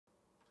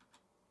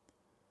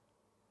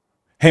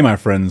Hey, my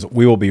friends,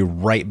 we will be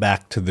right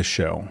back to the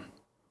show.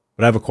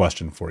 But I have a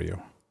question for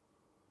you.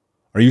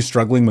 Are you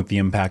struggling with the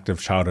impact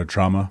of childhood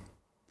trauma?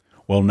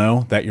 Well,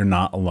 know that you're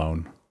not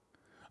alone.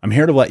 I'm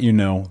here to let you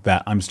know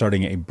that I'm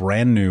starting a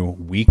brand new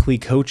weekly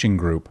coaching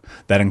group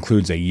that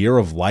includes a year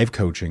of life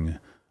coaching,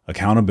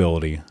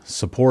 accountability,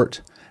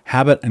 support,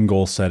 habit and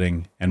goal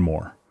setting, and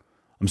more.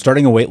 I'm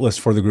starting a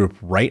waitlist for the group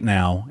right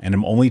now, and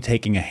I'm only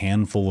taking a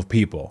handful of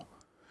people.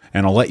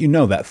 And I'll let you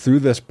know that through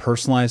this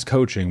personalized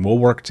coaching, we'll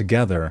work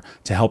together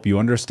to help you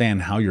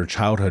understand how your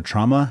childhood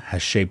trauma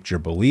has shaped your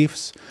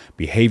beliefs,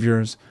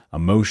 behaviors,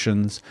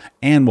 emotions,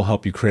 and will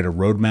help you create a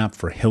roadmap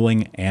for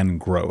healing and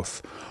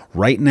growth.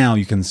 Right now,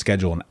 you can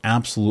schedule an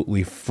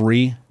absolutely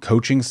free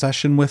coaching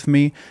session with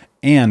me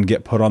and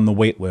get put on the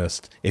wait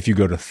list if you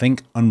go to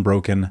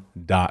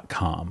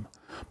thinkunbroken.com.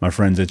 My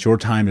friends, it's your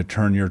time to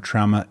turn your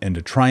trauma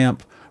into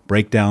triumph,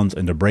 breakdowns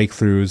into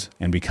breakthroughs,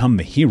 and become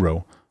the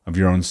hero of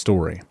your own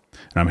story.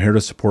 And I'm here to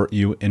support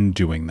you in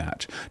doing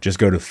that. Just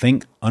go to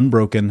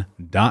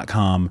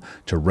thinkunbroken.com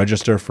to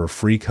register for a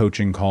free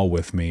coaching call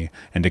with me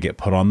and to get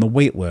put on the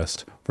wait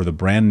list for the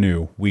brand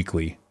new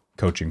weekly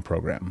coaching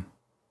program.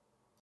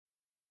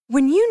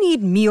 When you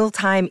need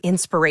mealtime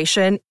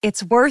inspiration,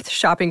 it's worth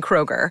shopping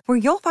Kroger, where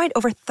you'll find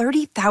over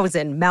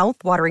 30,000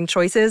 mouth-watering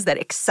choices that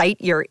excite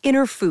your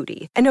inner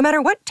foodie. And no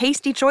matter what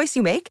tasty choice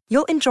you make,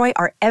 you'll enjoy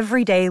our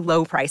everyday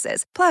low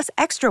prices, plus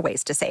extra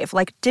ways to save,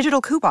 like digital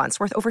coupons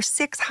worth over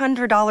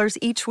 $600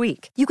 each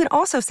week. You can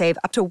also save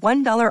up to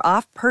 $1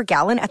 off per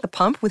gallon at the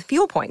pump with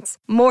fuel points.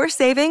 More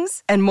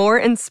savings and more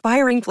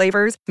inspiring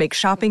flavors make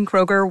shopping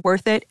Kroger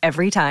worth it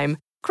every time.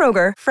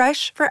 Kroger,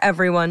 fresh for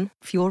everyone.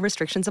 Fuel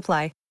restrictions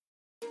apply.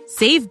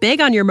 Save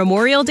big on your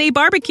Memorial Day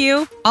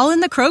barbecue, all in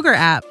the Kroger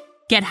app.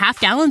 Get half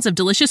gallons of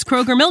delicious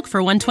Kroger milk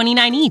for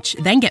 $1.29 each.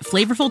 Then get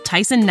flavorful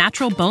Tyson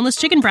natural boneless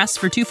chicken breasts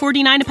for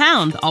 $2.49 a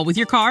pound, all with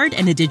your card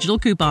and a digital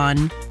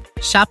coupon.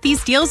 Shop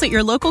these deals at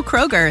your local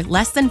Kroger,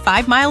 less than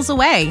 5 miles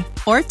away.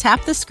 Or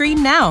tap the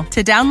screen now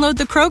to download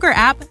the Kroger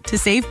app to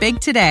save big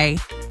today.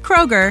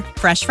 Kroger,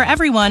 fresh for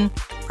everyone.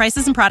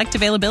 Prices and product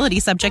availability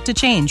subject to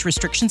change.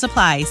 Restrictions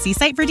apply. See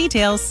site for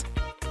details.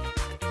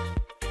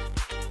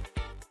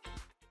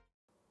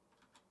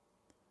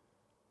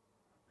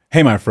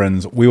 Hey, my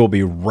friends, we will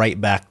be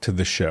right back to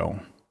the show.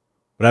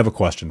 But I have a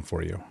question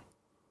for you.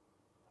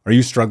 Are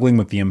you struggling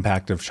with the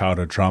impact of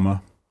childhood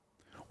trauma?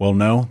 Well,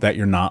 know that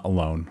you're not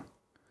alone.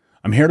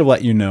 I'm here to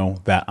let you know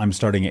that I'm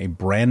starting a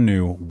brand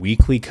new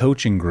weekly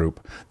coaching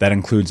group that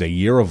includes a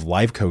year of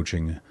life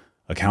coaching,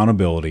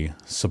 accountability,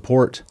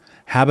 support,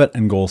 habit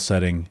and goal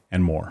setting,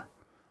 and more.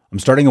 I'm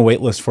starting a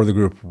waitlist for the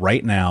group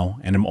right now,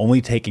 and I'm only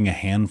taking a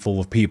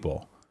handful of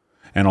people.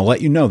 And I'll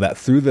let you know that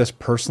through this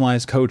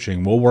personalized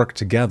coaching, we'll work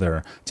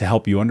together to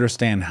help you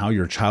understand how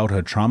your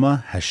childhood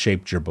trauma has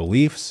shaped your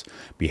beliefs,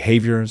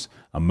 behaviors,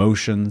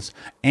 emotions,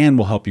 and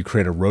will help you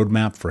create a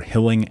roadmap for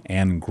healing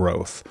and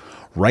growth.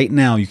 Right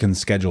now, you can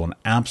schedule an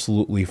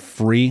absolutely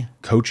free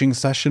coaching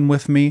session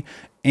with me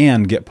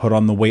and get put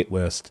on the wait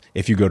list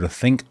if you go to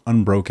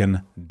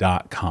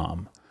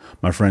thinkunbroken.com.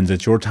 My friends,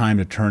 it's your time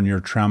to turn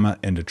your trauma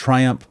into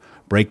triumph,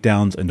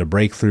 breakdowns into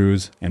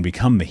breakthroughs, and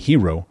become the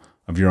hero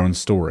of your own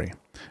story.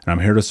 And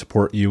I'm here to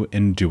support you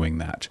in doing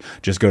that.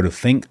 Just go to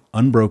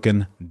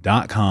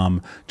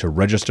thinkunbroken.com to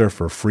register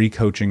for a free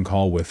coaching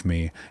call with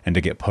me and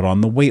to get put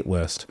on the wait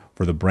list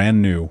for the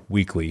brand new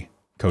weekly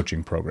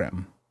coaching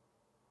program.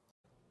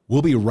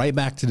 We'll be right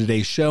back to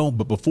today's show,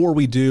 but before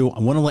we do, I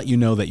want to let you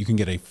know that you can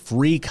get a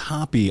free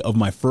copy of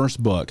my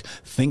first book,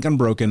 Think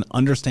Unbroken,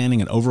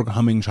 Understanding and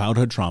Overcoming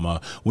Childhood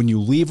Trauma, when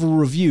you leave a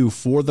review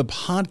for the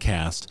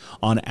podcast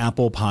on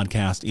Apple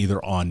Podcast,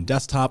 either on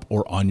desktop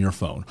or on your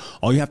phone.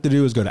 All you have to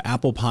do is go to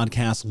Apple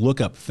Podcasts,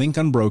 look up Think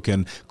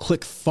Unbroken,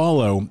 click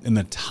follow in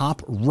the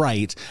top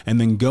right,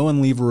 and then go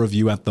and leave a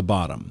review at the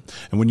bottom.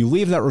 And when you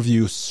leave that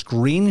review,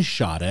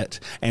 screenshot it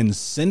and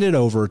send it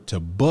over to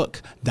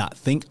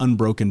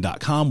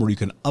book.thinkunbroken.com, where you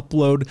can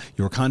upload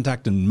your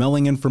contact and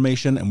mailing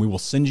information, and we will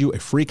send you a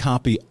free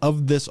copy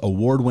of this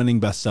award-winning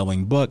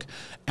best-selling book,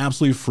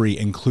 absolutely free,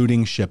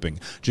 including shipping.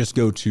 Just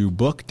go to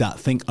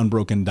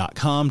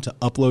book.thinkunbroken.com to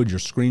upload your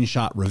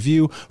screenshot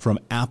review from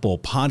Apple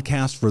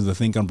Podcasts for the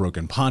Think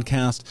Unbroken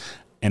podcast.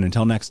 And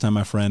until next time,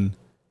 my friend,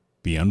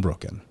 be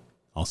unbroken.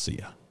 I'll see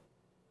you.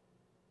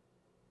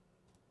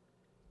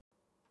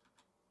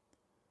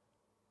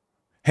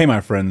 Hey, my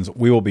friends,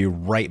 we will be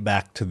right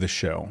back to the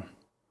show.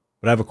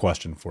 But I have a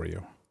question for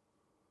you.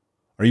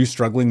 Are you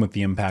struggling with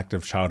the impact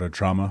of childhood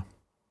trauma?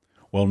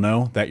 Well,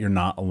 know that you're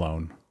not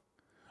alone.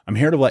 I'm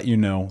here to let you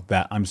know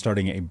that I'm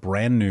starting a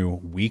brand new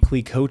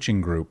weekly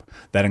coaching group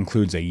that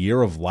includes a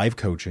year of life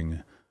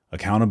coaching,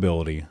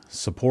 accountability,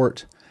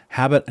 support,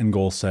 habit and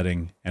goal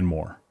setting, and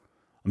more.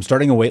 I'm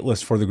starting a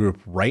waitlist for the group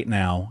right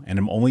now, and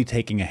I'm only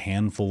taking a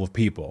handful of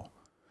people.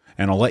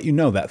 And I'll let you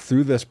know that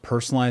through this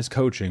personalized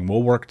coaching,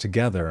 we'll work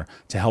together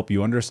to help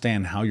you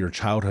understand how your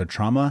childhood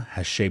trauma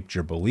has shaped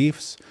your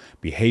beliefs,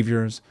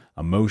 behaviors,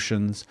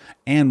 emotions,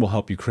 and will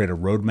help you create a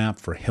roadmap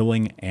for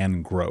healing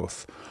and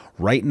growth.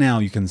 Right now,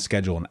 you can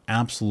schedule an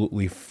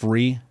absolutely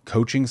free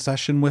coaching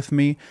session with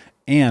me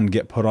and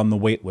get put on the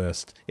wait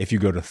list if you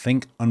go to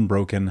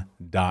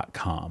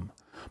thinkunbroken.com.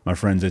 My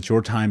friends, it's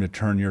your time to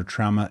turn your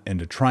trauma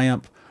into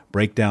triumph,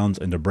 breakdowns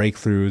into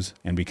breakthroughs,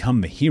 and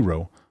become the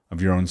hero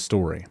of your own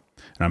story.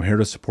 And I'm here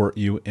to support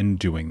you in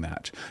doing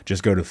that.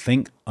 Just go to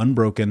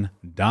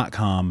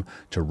thinkunbroken.com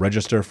to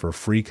register for a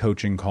free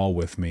coaching call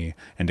with me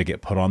and to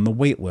get put on the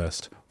wait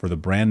list for the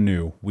brand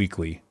new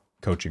weekly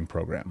coaching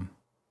program.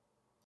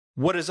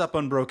 What is up,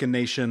 Unbroken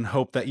Nation?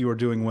 Hope that you are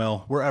doing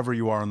well wherever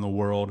you are in the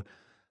world.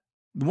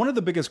 One of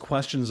the biggest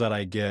questions that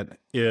I get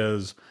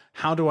is,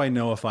 how do I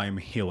know if I'm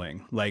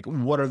healing? Like,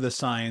 what are the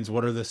signs?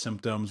 What are the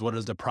symptoms? What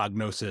is the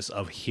prognosis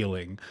of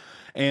healing?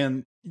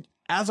 And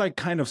as I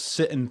kind of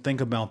sit and think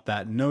about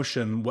that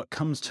notion, what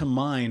comes to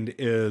mind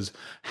is,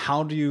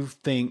 how do you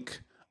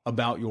think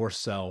about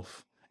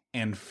yourself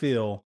and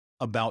feel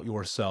about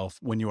yourself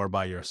when you are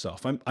by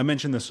yourself? I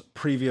mentioned this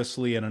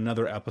previously in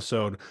another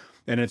episode,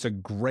 and it's a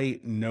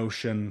great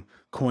notion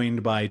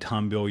coined by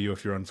Tom Bilyeu.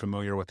 If you're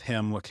unfamiliar with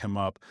him, look him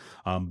up.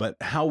 But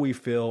how we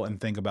feel and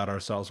think about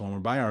ourselves when we're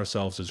by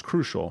ourselves is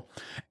crucial.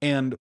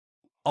 And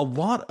a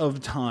lot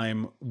of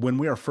time when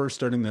we are first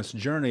starting this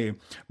journey,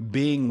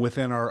 being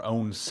within our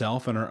own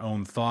self and our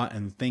own thought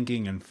and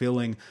thinking and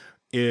feeling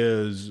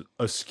is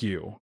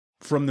askew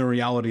from the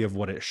reality of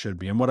what it should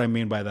be. And what I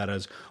mean by that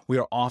is, we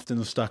are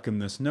often stuck in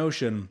this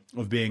notion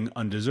of being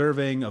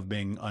undeserving, of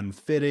being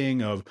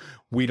unfitting, of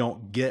we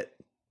don't get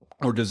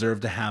or deserve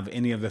to have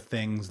any of the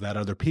things that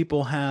other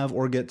people have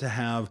or get to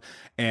have.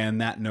 And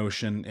that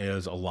notion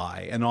is a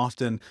lie. And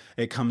often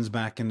it comes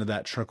back into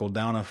that trickle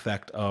down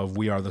effect of,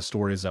 we are the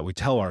stories that we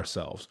tell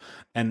ourselves.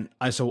 And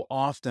I so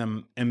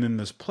often am in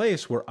this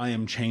place where I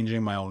am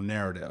changing my own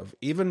narrative.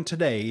 Even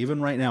today, even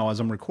right now,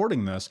 as I'm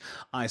recording this,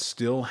 I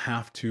still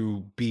have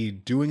to be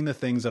doing the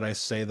things that I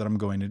say that I'm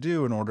going to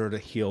do in order to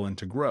heal and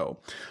to grow.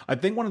 I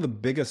think one of the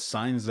biggest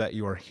signs that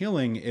you are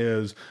healing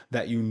is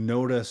that you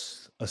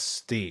notice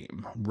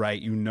esteem,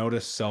 right? You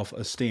notice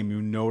self-esteem.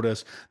 You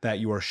notice that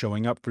you are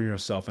showing up for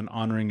yourself and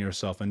honoring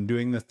yourself and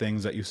doing the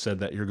things that you said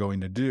that you're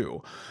going to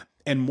do.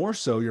 And more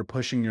so, you're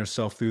pushing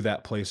yourself through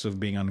that place of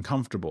being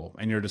uncomfortable,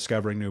 and you're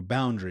discovering new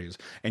boundaries,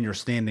 and you're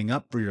standing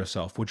up for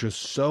yourself, which is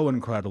so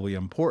incredibly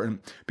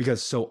important,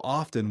 because so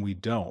often we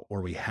don't, or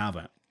we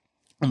haven't.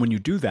 And when you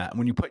do that,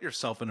 when you put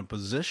yourself in a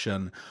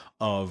position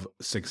of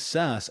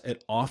success,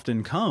 it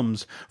often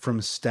comes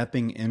from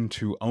stepping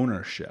into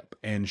ownership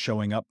and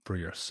showing up for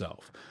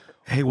yourself.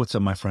 Hey, what's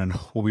up, my friend?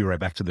 We'll be right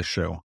back to the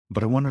show.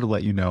 But I wanted to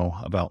let you know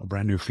about a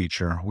brand new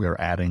feature we are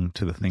adding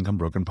to the Think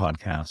Unbroken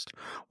podcast,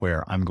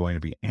 where I'm going to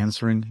be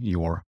answering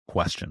your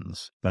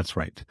questions. That's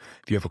right.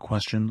 If you have a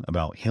question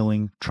about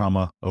healing,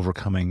 trauma,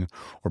 overcoming,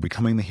 or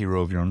becoming the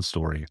hero of your own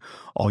story,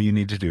 all you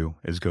need to do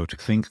is go to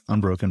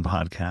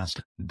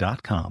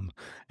thinkunbrokenpodcast.com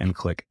and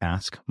click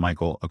Ask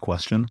Michael a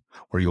Question,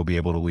 where you'll be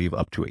able to leave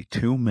up to a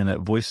 2-minute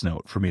voice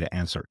note for me to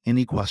answer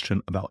any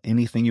question about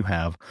anything you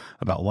have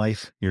about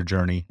life, your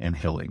journey, and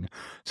healing.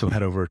 So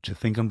head over to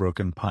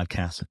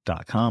thinkunbrokenpodcast.com,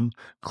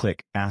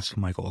 click Ask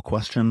Michael a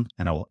Question,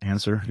 and I will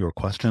answer your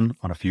question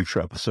on a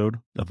future episode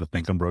of the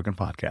Think Unbroken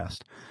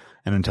podcast.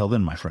 And until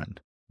then, my friend,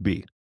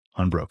 be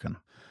unbroken.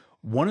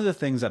 One of the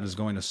things that is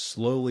going to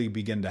slowly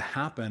begin to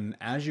happen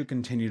as you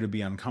continue to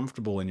be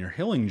uncomfortable in your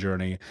healing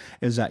journey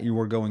is that you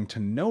are going to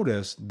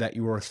notice that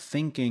you are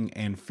thinking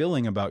and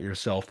feeling about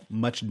yourself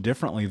much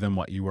differently than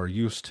what you are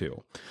used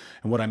to.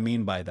 And what I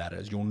mean by that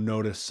is, you'll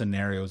notice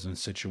scenarios and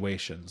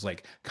situations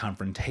like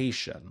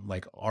confrontation,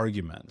 like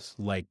arguments,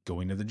 like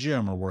going to the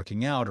gym or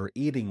working out or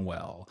eating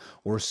well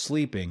or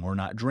sleeping or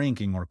not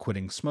drinking or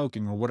quitting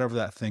smoking or whatever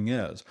that thing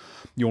is.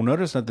 You'll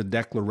notice that the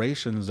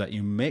declarations that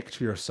you make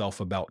to yourself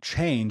about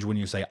change, when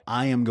you say,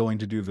 I am going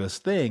to do this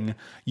thing,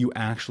 you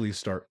actually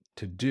start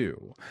to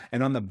do.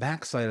 And on the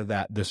backside of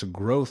that, this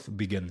growth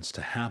begins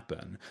to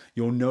happen.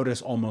 You'll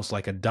notice almost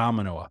like a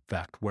domino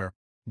effect, where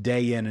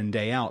day in and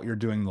day out, you're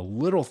doing the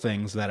little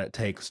things that it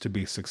takes to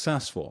be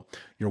successful.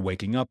 You're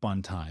waking up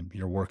on time,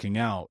 you're working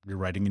out, you're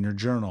writing in your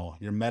journal,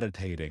 you're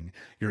meditating,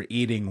 you're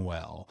eating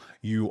well,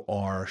 you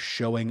are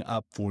showing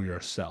up for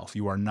yourself.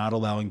 You are not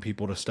allowing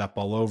people to step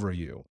all over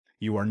you.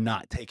 You are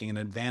not taking an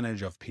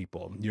advantage of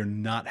people. You're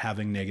not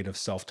having negative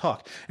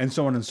self-talk, and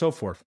so on and so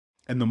forth.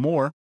 And the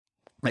more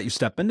that you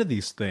step into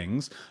these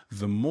things,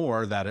 the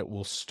more that it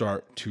will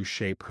start to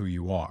shape who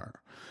you are.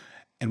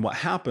 And what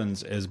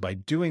happens is, by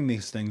doing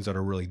these things that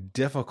are really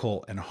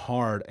difficult and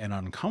hard and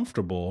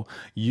uncomfortable,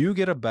 you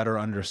get a better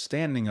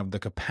understanding of the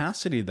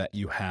capacity that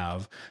you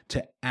have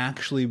to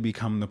actually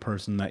become the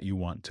person that you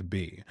want to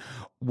be.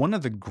 One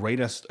of the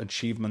greatest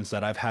achievements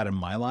that I've had in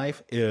my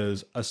life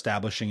is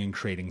establishing and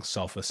creating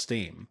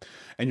self-esteem.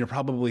 And you're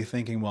probably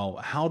thinking, well,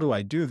 how do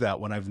I do that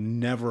when I've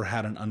never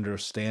had an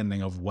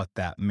understanding of what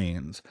that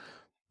means?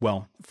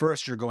 Well,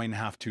 first, you're going to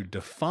have to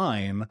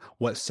define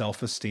what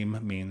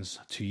self-esteem means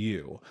to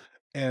you.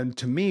 And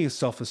to me,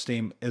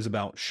 self-esteem is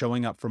about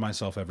showing up for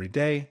myself every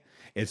day.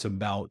 It's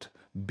about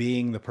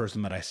being the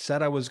person that I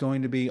said I was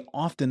going to be,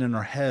 often in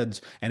our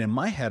heads. And in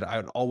my head, I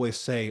would always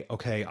say,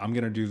 okay, I'm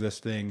going to do this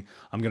thing.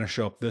 I'm going to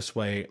show up this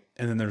way.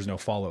 And then there's no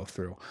follow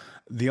through.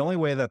 The only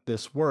way that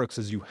this works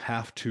is you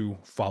have to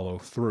follow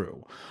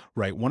through,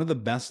 right? One of the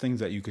best things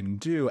that you can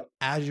do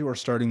as you are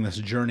starting this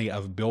journey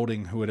of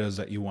building who it is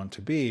that you want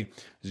to be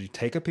is you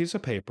take a piece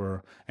of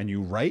paper and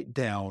you write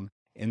down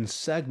in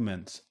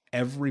segments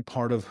every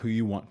part of who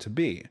you want to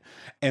be.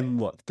 And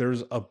look,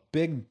 there's a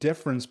big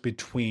difference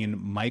between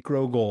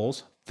micro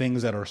goals,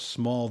 things that are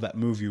small that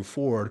move you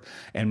forward,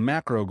 and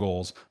macro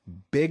goals,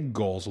 big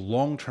goals,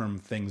 long-term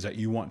things that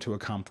you want to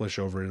accomplish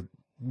over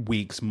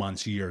weeks,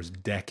 months, years,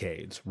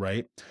 decades,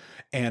 right?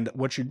 And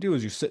what you do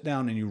is you sit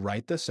down and you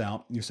write this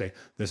out. You say,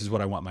 this is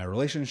what I want my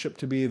relationship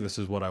to be. This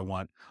is what I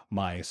want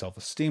my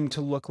self-esteem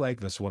to look like.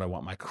 This is what I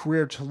want my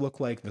career to look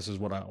like. This is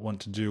what I want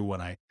to do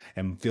when I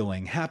am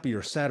feeling happy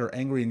or sad or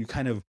angry. And you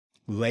kind of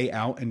lay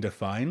out and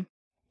define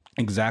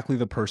exactly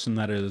the person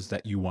that is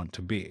that you want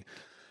to be.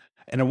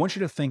 And I want you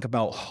to think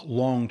about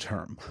long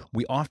term.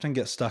 We often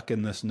get stuck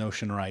in this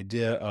notion or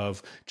idea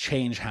of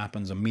change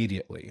happens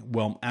immediately.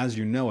 Well, as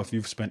you know, if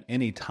you've spent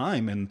any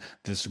time in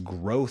this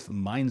growth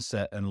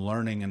mindset and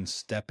learning and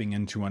stepping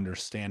into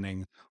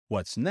understanding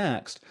what's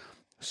next,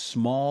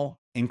 small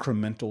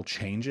incremental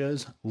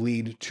changes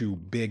lead to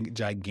big,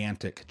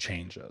 gigantic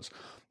changes.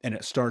 And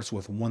it starts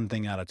with one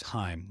thing at a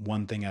time,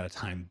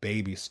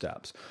 baby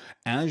steps.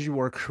 As you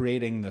are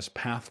creating this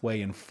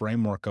pathway and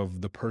framework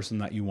of the person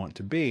that you want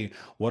to be,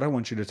 what I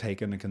want you to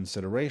take into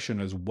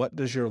consideration is, what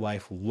does your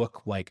life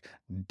look like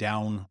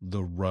down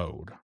the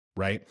road?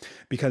 Right?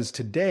 Because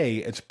today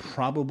it's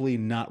probably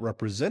not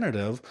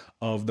representative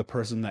of the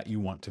person that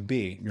you want to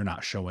be. You're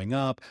not showing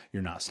up.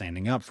 You're not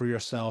standing up for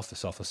yourself. The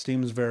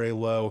self-esteem is very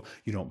low.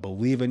 You don't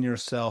believe in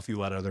yourself. You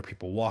let other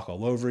people walk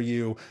all over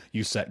you.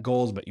 You set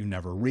goals, but you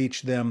never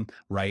reach them,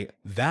 right?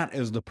 That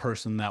is the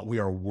person that we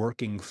are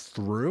working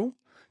through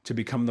to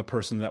become the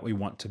person that we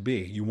want to be.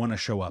 You want to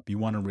show up. You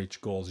want to reach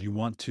goals. You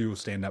want to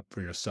stand up for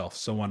yourself,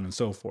 so on and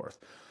so forth.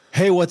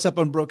 Hey, what's up,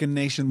 Unbroken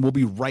Nation? We'll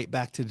be right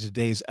back to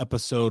today's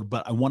episode,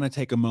 but I want to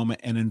take a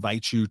moment and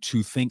invite you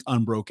to Think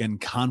Unbroken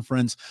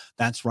Conference.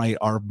 That's right.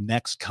 Our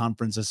next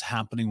conference is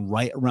happening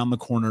right around the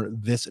corner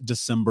this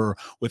December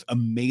with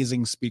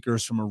amazing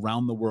speakers from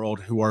around the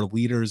world who are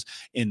leaders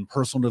in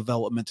personal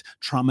development,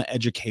 trauma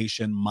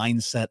education,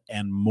 mindset,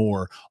 and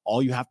more.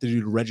 All you have to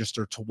do to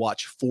register to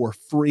watch for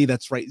free,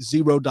 that's right,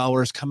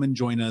 $0, come and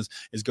join us,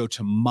 is go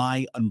to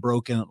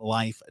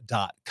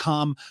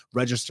myunbrokenlife.com,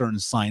 register and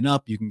sign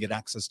up. You can get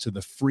access to the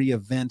free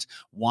event.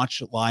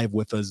 Watch live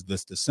with us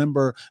this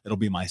December. It'll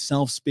be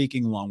myself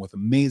speaking along with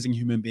amazing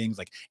human beings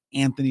like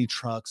Anthony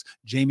Trucks,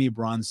 Jamie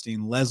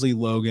Bronstein, Leslie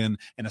Logan,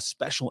 and a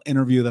special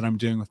interview that I'm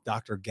doing with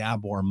Dr.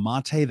 Gabor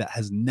Mate that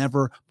has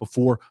never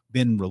before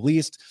been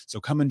released. So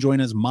come and join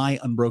us,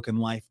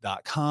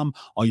 myunbrokenlife.com.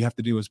 All you have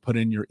to do is put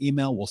in your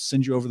email. We'll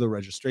send you over the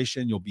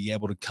registration. You'll be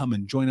able to come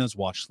and join us,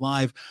 watch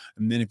live.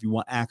 And then if you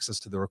want access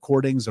to the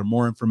recordings or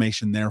more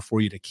information there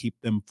for you to keep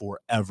them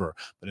forever.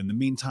 But in the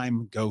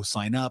meantime, go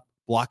sign up.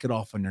 Block it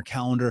off on your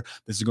calendar.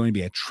 This is going to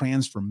be a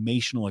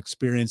transformational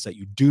experience that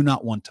you do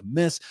not want to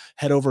miss.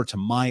 Head over to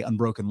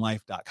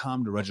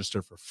myunbrokenlife.com to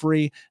register for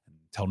free.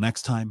 Until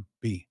next time,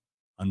 be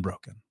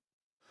unbroken.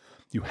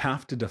 You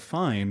have to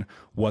define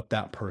what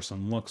that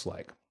person looks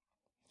like.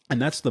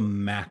 And that's the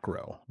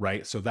macro,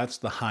 right? So that's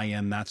the high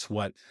end. That's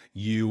what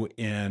you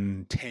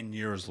in 10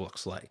 years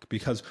looks like.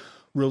 Because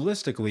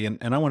realistically, and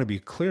I want to be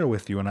clear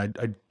with you, and I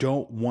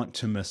don't want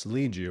to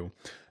mislead you,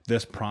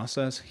 this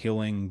process,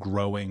 healing,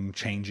 growing,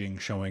 changing,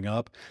 showing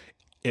up,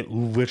 it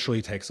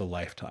literally takes a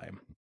lifetime.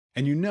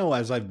 And you know,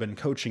 as I've been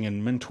coaching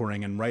and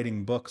mentoring and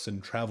writing books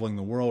and traveling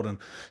the world and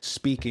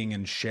speaking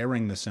and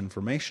sharing this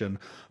information,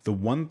 the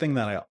one thing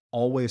that I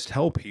always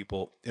tell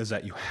people is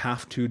that you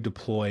have to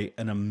deploy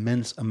an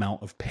immense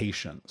amount of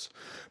patience,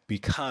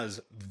 because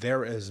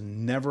there is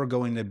never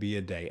going to be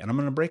a day, and I'm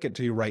going to break it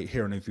to you right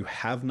here, and if you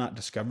have not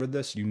discovered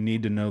this, you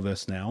need to know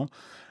this now.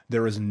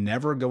 There is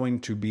never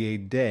going to be a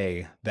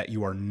day that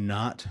you are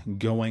not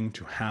going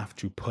to have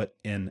to put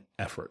in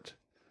effort.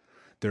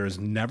 There is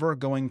never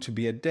going to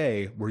be a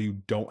day where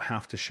you don't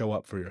have to show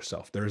up for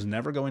yourself. There is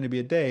never going to be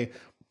a day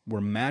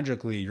where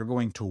magically you're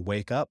going to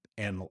wake up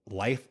and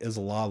life is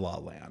la la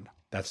land.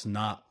 That's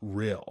not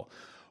real.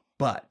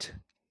 But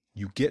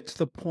you get to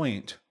the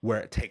point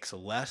where it takes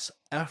less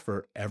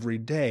effort every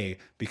day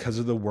because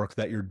of the work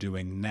that you're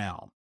doing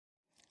now.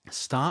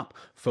 Stop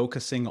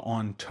focusing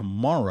on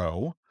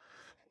tomorrow.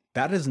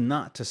 That is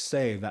not to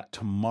say that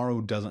tomorrow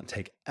doesn't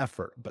take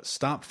effort, but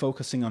stop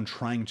focusing on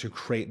trying to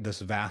create this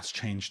vast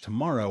change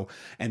tomorrow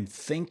and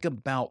think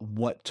about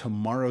what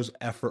tomorrow's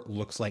effort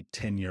looks like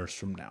 10 years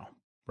from now,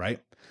 right?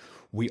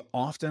 We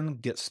often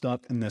get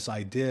stuck in this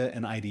idea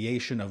and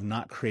ideation of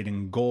not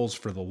creating goals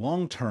for the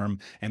long term.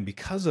 And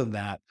because of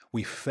that,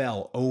 we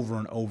fail over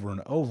and over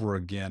and over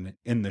again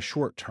in the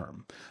short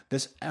term.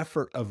 This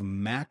effort of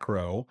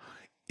macro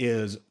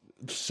is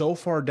so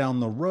far down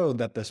the road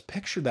that this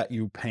picture that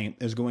you paint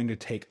is going to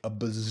take a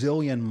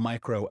bazillion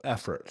micro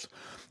efforts.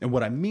 And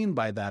what I mean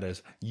by that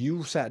is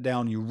you sat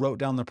down, you wrote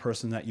down the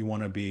person that you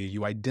want to be,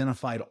 you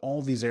identified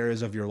all these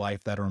areas of your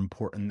life that are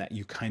important that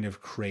you kind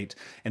of create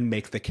and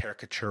make the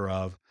caricature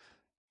of.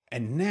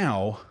 And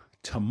now,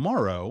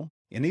 tomorrow,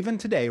 and even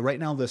today, right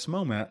now, this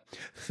moment,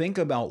 think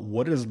about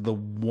what is the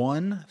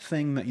one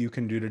thing that you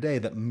can do today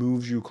that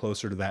moves you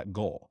closer to that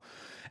goal.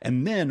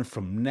 And then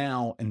from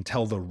now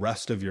until the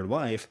rest of your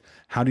life,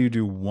 how do you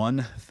do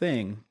one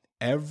thing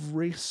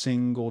every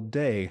single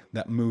day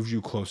that moves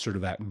you closer to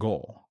that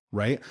goal,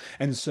 right?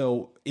 And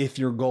so if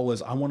your goal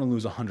is, I want to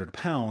lose 100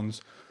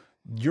 pounds,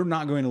 you're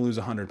not going to lose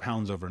 100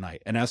 pounds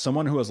overnight. And as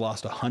someone who has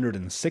lost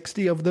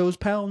 160 of those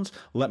pounds,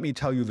 let me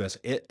tell you this,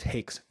 it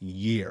takes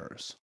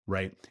years,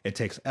 right? It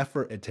takes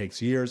effort, it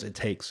takes years, it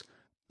takes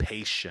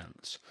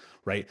patience,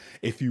 right?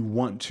 If you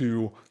want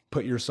to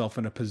put yourself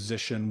in a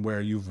position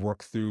where you've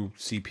worked through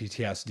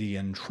CPTSD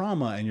and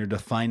trauma and you're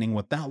defining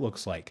what that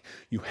looks like,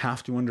 you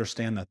have to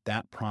understand that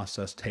that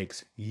process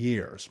takes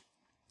years.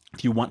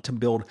 If you want to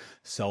build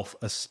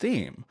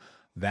self-esteem,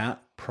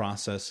 that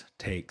process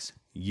takes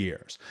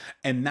years.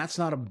 And that's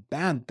not a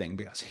bad thing,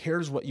 because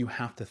here's what you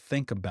have to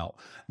think about.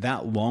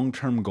 That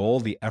long-term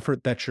goal, the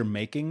effort that you're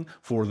making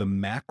for the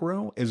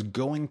macro, is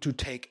going to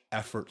take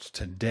efforts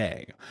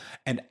today.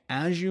 And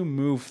as you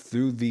move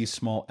through these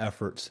small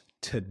efforts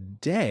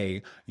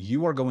today,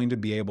 you are going to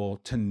be able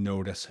to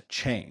notice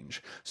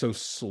change. So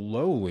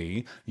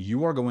slowly,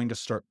 you are going to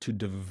start to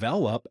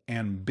develop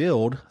and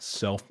build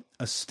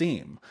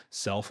self-esteem,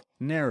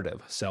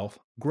 self-narrative,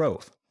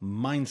 self-growth,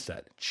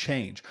 mindset,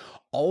 change.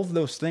 All of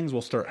those things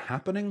will start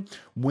happening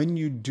when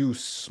you do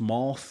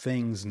small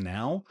things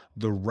now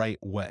the right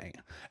way.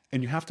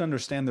 And you have to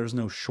understand there's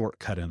no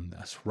shortcut in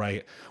this,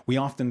 right? We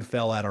often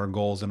fail at our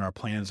goals and our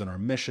plans and our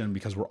mission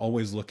because we're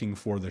always looking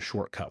for the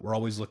shortcut. We're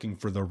always looking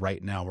for the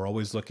right now. We're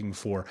always looking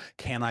for,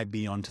 can I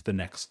be on to the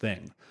next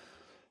thing?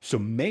 So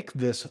make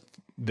this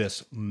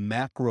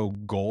macro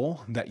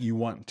goal that you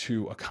want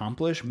to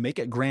accomplish, make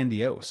it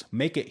grandiose,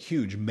 make it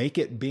huge, make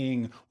it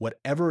being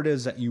whatever it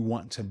is that you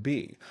want to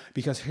be.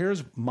 Because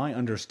here's my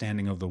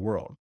understanding of the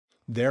world.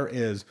 There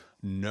is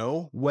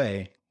no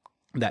way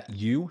that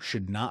you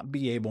should not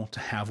be able to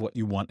have what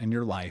you want in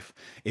your life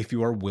if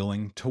you are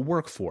willing to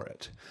work for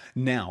it.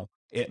 Now,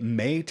 it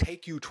may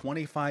take you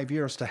 25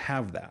 years to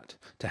have that,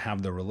 to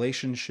have the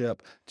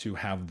relationship, to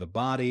have the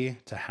body,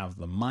 to have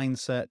the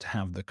mindset, to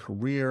have the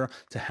career,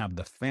 to have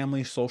the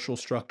family social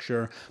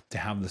structure, to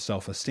have the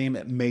self-esteem.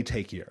 It may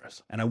take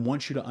years. And I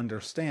want you to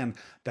understand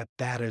that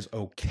that is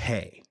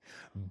okay.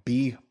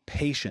 Be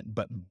patient,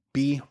 but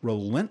be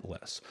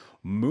relentless.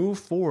 Move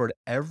forward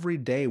every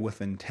day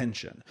with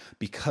intention,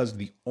 because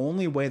the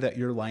only way that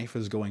your life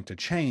is going to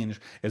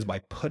change is by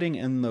putting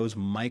in those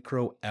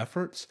micro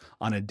efforts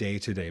on a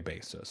day-to-day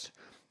basis.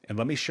 And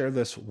let me share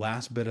this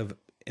last bit of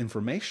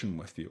information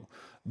with you.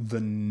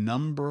 The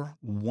number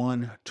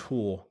one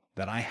tool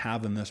that I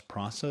have in this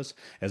process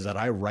is that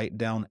I write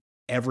down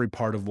every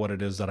part of what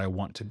it is that I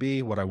want to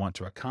be, what I want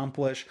to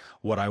accomplish,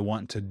 what I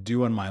want to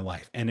do in my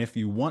life. And if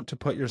you want to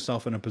put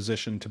yourself in a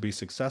position to be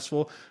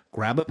successful,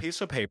 grab a piece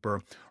of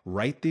paper,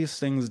 write these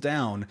things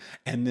down,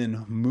 and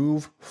then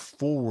move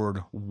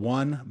forward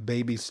one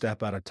baby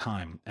step at a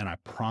time. And I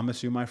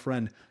promise you, my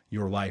friend,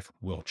 your life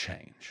will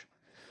change.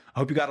 I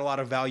hope you got a lot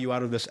of value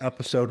out of this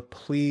episode.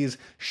 Please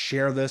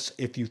share this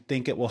if you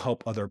think it will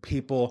help other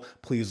people.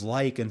 Please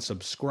like and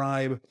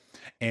subscribe.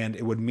 And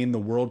it would mean the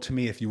world to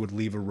me if you would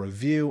leave a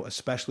review,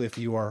 especially if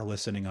you are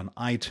listening on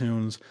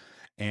iTunes.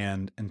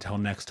 And until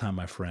next time,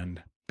 my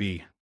friend,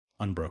 be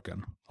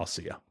unbroken. I'll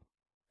see you.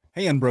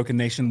 Hey, Unbroken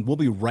Nation. We'll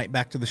be right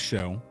back to the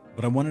show.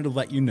 But I wanted to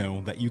let you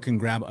know that you can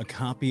grab a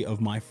copy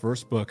of my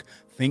first book,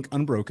 Think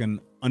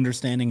Unbroken,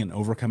 Understanding and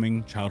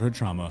Overcoming Childhood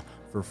Trauma,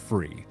 for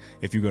free.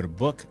 If you go to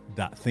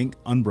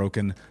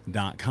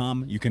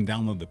book.thinkunbroken.com, you can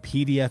download the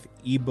PDF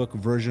ebook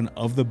version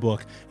of the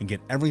book and get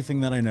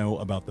everything that I know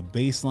about the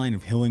baseline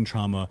of healing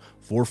trauma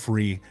for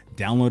free,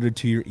 downloaded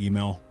to your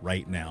email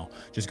right now.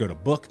 Just go to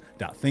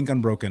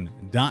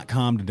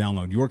book.thinkunbroken.com to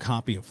download your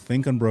copy of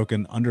Think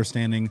Unbroken,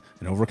 Understanding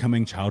and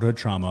Overcoming Childhood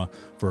Trauma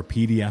for a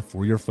PDF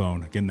for your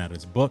phone. Again, that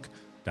is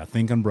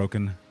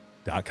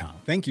book.thinkunbroken.com.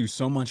 Thank you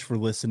so much for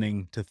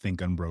listening to Think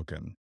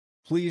Unbroken.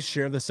 Please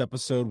share this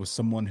episode with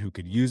someone who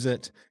could use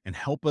it and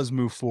help us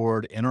move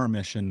forward in our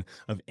mission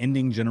of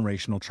ending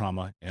generational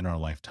trauma in our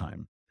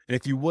lifetime. And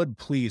if you would,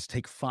 please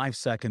take 5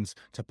 seconds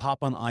to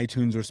pop on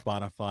iTunes or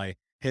Spotify,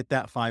 hit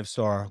that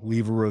 5-star,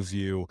 leave a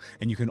review,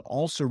 and you can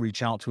also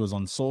reach out to us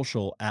on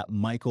social at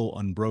Michael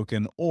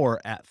Unbroken or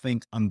at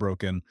Think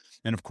Unbroken.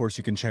 And of course,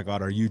 you can check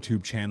out our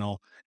YouTube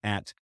channel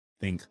at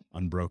Think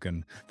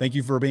Unbroken. Thank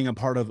you for being a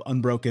part of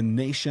Unbroken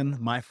Nation,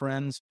 my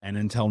friends. And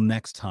until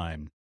next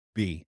time,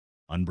 be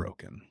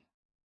unbroken.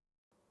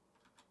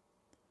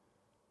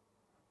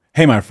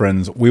 Hey, my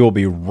friends, we will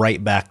be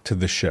right back to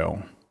the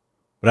show.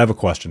 But I have a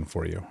question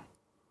for you.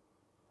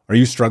 Are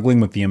you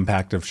struggling with the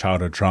impact of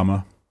childhood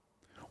trauma?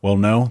 Well,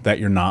 know that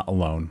you're not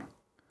alone.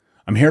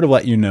 I'm here to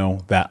let you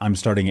know that I'm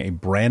starting a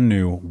brand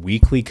new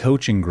weekly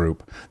coaching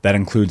group that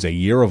includes a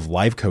year of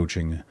live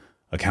coaching,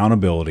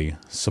 accountability,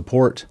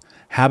 support,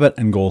 habit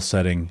and goal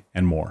setting,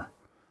 and more.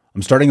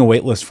 I'm starting a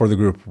waitlist for the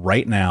group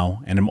right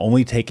now, and I'm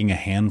only taking a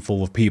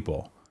handful of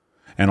people.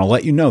 And I'll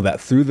let you know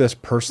that through this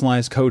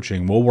personalized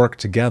coaching, we'll work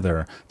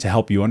together to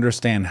help you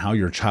understand how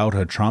your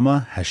childhood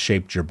trauma has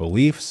shaped your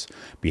beliefs,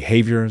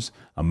 behaviors,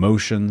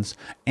 emotions,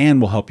 and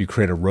will help you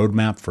create a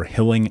roadmap for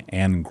healing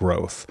and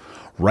growth.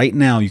 Right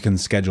now, you can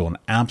schedule an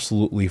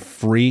absolutely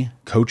free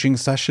coaching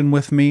session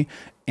with me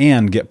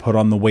and get put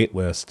on the wait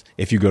list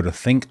if you go to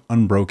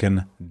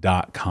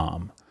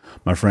thinkunbroken.com.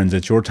 My friends,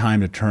 it's your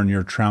time to turn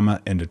your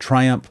trauma into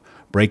triumph,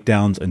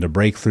 breakdowns into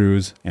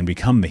breakthroughs, and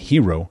become the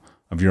hero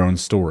of your own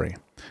story.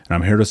 And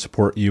I'm here to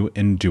support you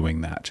in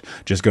doing that.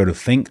 Just go to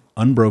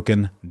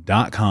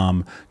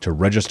thinkunbroken.com to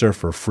register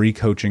for a free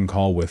coaching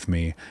call with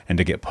me and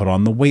to get put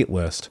on the wait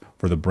list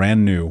for the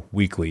brand new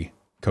weekly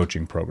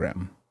coaching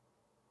program.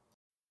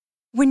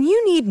 When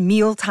you need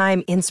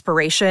mealtime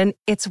inspiration,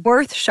 it's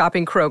worth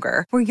shopping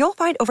Kroger, where you'll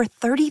find over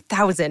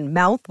 30,000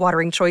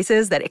 mouth-watering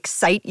choices that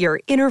excite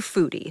your inner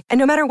foodie. And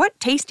no matter what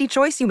tasty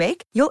choice you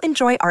make, you'll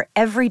enjoy our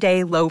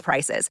everyday low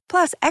prices,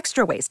 plus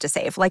extra ways to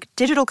save, like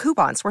digital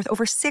coupons worth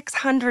over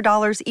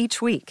 $600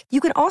 each week. You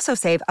can also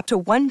save up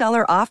to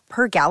 $1 off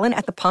per gallon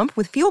at the pump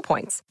with fuel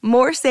points.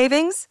 More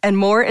savings and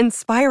more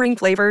inspiring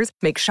flavors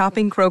make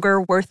shopping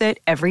Kroger worth it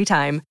every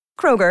time.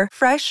 Kroger,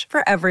 fresh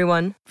for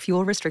everyone.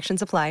 Fuel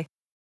restrictions apply.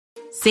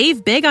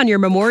 Save big on your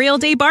Memorial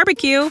Day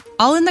barbecue,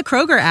 all in the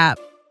Kroger app.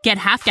 Get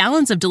half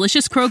gallons of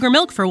delicious Kroger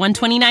milk for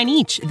 $1.29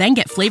 each. Then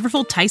get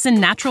flavorful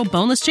Tyson natural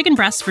boneless chicken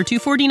breasts for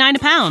 $2.49 a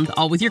pound,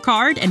 all with your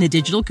card and a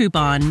digital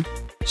coupon.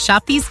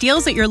 Shop these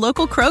deals at your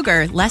local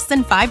Kroger, less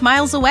than 5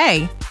 miles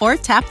away. Or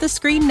tap the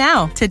screen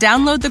now to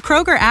download the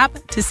Kroger app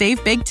to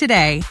save big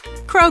today.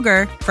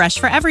 Kroger, fresh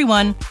for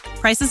everyone.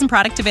 Prices and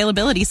product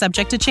availability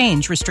subject to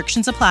change.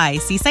 Restrictions apply.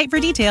 See site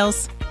for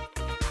details.